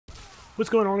What's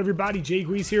going on, everybody?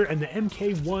 Gleez here, and the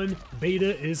MK1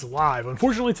 beta is live.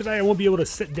 Unfortunately, today I won't be able to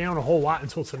sit down a whole lot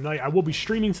until tonight. I will be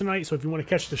streaming tonight, so if you want to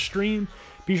catch the stream,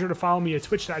 be sure to follow me at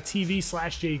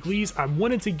twitch.tv/Gleez. I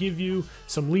wanted to give you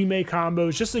some Lee May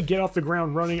combos just to get off the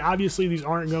ground running. Obviously, these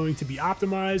aren't going to be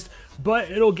optimized, but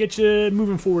it'll get you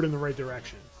moving forward in the right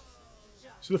direction.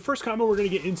 So the first combo we're going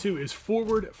to get into is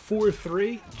forward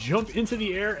 4-3, jump into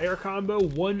the air combo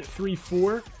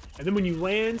 1-3-4. And then when you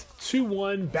land,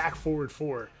 2-1, back forward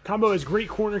 4. Combo has great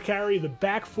corner carry. The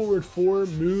back forward 4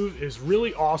 move is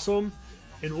really awesome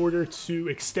in order to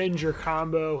extend your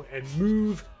combo and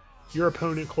move your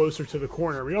opponent closer to the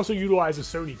corner. We also utilize a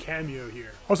Sonya Kameo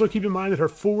here. Also keep in mind that her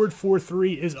forward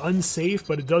 4-3 is unsafe,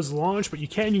 but it does launch, but you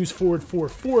can use forward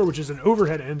 4-4, which is an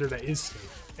overhead ender that is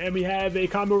safe. And we have a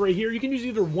combo right here. You can use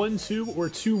either 1-2 or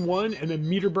 2-1 and then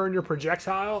meter burn your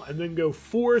projectile and then go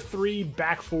 4-3,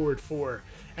 back forward 4.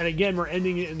 And again, we're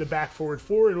ending it in the back forward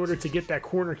 4 in order to get that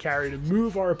corner carry to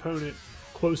move our opponent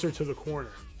closer to the corner.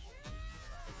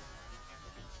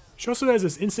 She also has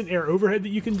this instant air overhead that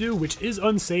you can do, which is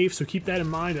unsafe, so keep that in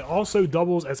mind. It also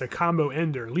doubles as a combo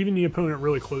ender, leaving the opponent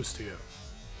really close to you.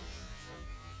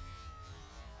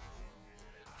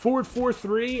 Forward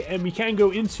 4-3, and we can go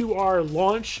into our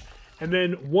launch, and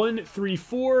then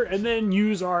 1-3-4, and then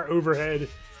use our overhead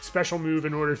special move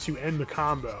in order to end the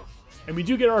combo. And we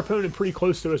do get our opponent pretty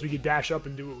close to us. We can dash up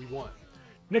and do what we want.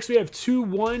 Next we have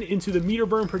 2-1 into the meter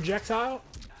burn projectile.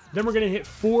 Then we're going to hit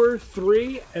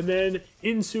 4-3 and then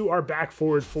into our back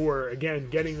forward 4. Again,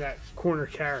 getting that corner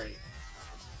carry.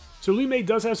 So Lee May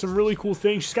does have some really cool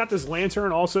things. She's got this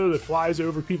lantern also that flies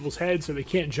over people's heads so they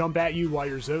can't jump at you while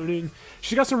you're zoning.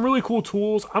 She's got some really cool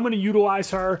tools. I'm going to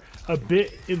utilize her a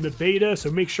bit in the beta,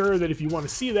 so make sure that if you want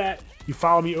to see that, you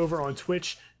follow me over on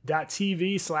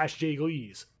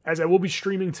twitch.tv/Gleez, as I will be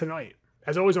streaming tonight.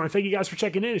 As always, I want to thank you guys for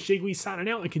checking in. It's Gleez signing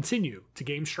out, and continue to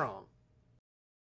game strong.